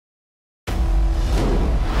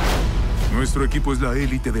Nuestro equipo es la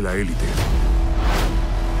élite de la élite.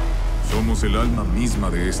 Somos el alma misma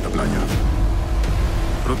de esta playa.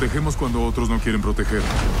 Protegemos cuando otros no quieren proteger.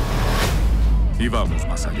 Y vamos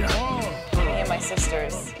más allá. Me and my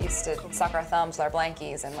sisters used to suck our thumbs with our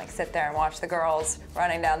blankies and like sit there and watch the girls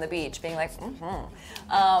running down the beach, being like,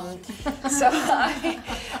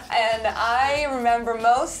 I remember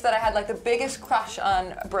most that I had like the biggest crush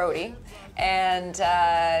on Brody and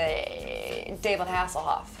David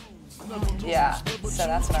Hasselhoff. Yeah, so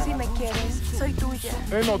that's what I remember.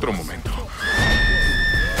 En otro momento.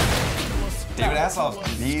 David Hasselhoff,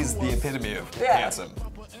 he's the epitome of handsome.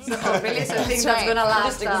 Really something that's gonna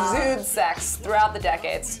last. Just exudes sex throughout the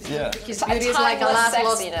decades. Yeah. His beauty is like a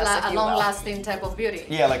long-lasting type of beauty.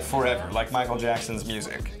 Yeah, like forever, like Michael Jackson's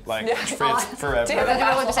music, like forever. David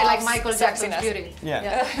I want to say like Michael Jackson's Jackson's beauty.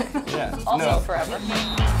 Yeah. Yeah. Also forever.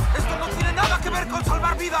 Esto no tiene nada que ver con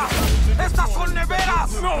salvar vidas. Estas son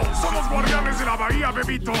neveras. No, somos guardianes de la bahía,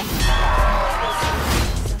 bebito.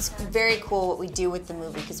 It's very cool what we do with the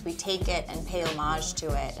movie because we take it and pay homage to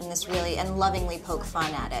it and lovingly poke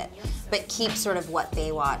fun at it, but keep sort of what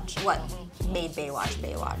made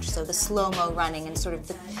Baywatch. So the slow-mo running and sort of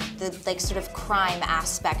the like sort of crime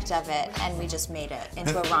aspect of it, and we just made it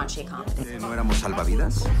into a raunchy comedy. ¿No éramos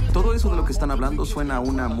salvavidas? Todo eso de lo que están hablando suena a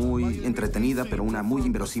una muy entretenida, pero una muy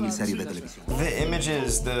inverosímil serie de televisión. The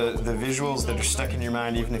images, the visuals that are stuck in your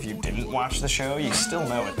mind, even if you didn't watch the show, you still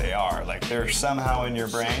know what they are. Like they're somehow in your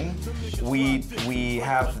brain. We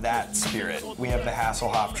have that spirit. We have the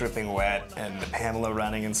Hasselhoff dripping wet and the Pamela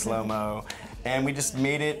running in slow-mo, and we just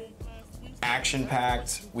made it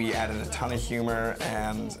action-packed. We added a ton of humor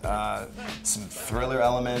and some thriller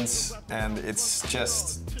elements, and it's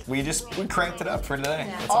just we cranked it up for today.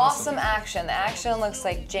 Yeah. It's awesome action. The action looks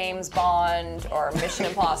like James Bond or Mission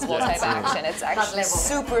Impossible type action. It's actually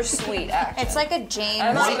super sweet action. It's like a James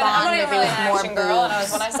I'm not Bond even movie really with an more action girl, and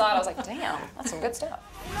boobs. when I saw it, I was like, damn, that's some good stuff.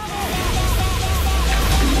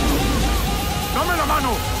 ¡Dame la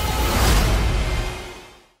mano!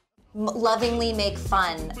 Lovingly make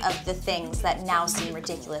fun of the things that now seem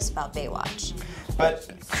ridiculous about Baywatch. But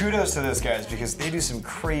kudos to those guys because they do some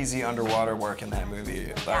crazy underwater work in that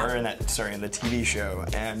movie, or in the TV show,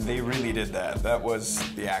 and they really did that. That was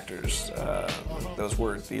the actors. Those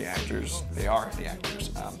were the actors. They are the actors,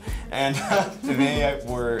 and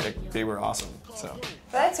they were awesome. So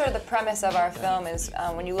that's sort of the premise of our film. Is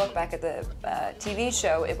when you look back at the TV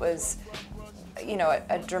show, it was, you know,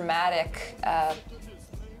 a dramatic.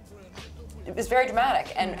 It was very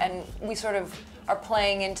dramatic, and we sort of are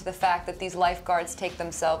playing into the fact that these lifeguards take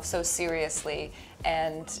themselves so seriously,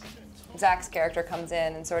 and Zach's character comes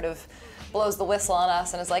in and sort of blows the whistle on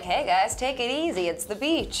us and is like, hey guys, take it easy, it's the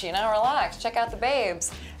beach, you know, relax, check out the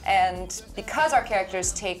babes. And because our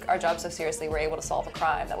characters take our job so seriously, we're able to solve a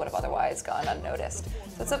crime that would have otherwise gone unnoticed.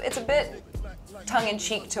 So it's a bit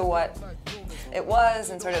tongue-in-cheek to what it was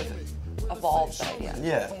and sort of evolved the idea.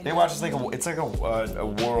 Yeah, Baywatch is like a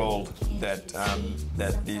world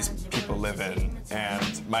that these people live in,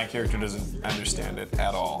 and my character doesn't understand it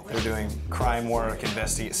at all. They're doing crime work,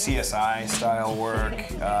 CSI style work.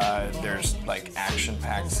 There's like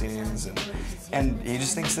action-packed scenes, and he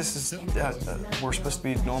just thinks this is we're supposed to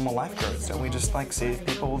be normal lifeguards. Don't we just like save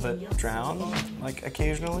people that drown like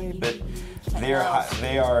occasionally? But they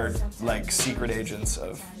are like secret agents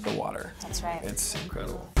of the water. That's right. It's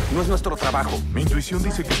incredible. No es nuestro trabajo. Mi intuición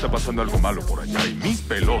dice que está pasando algo malo por allá y mis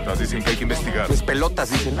pelotas dicen que hay que investigar. Mis pelotas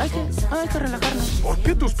dicen, hay que relajarnos. ¿Por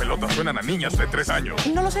qué tus pelotas suenan a niñas de 3 años?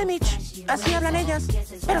 No lo sé, Mitch. Así hablan ellas,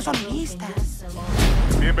 pero son listas.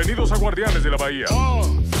 Bienvenidos a Guardianes de la Bahía.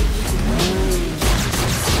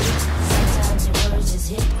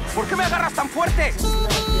 ¿Por qué me agarras tan fuerte?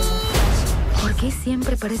 ¿Por qué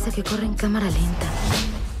siempre parece que corre en cámara lenta?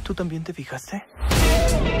 ¿Tú también te fijaste?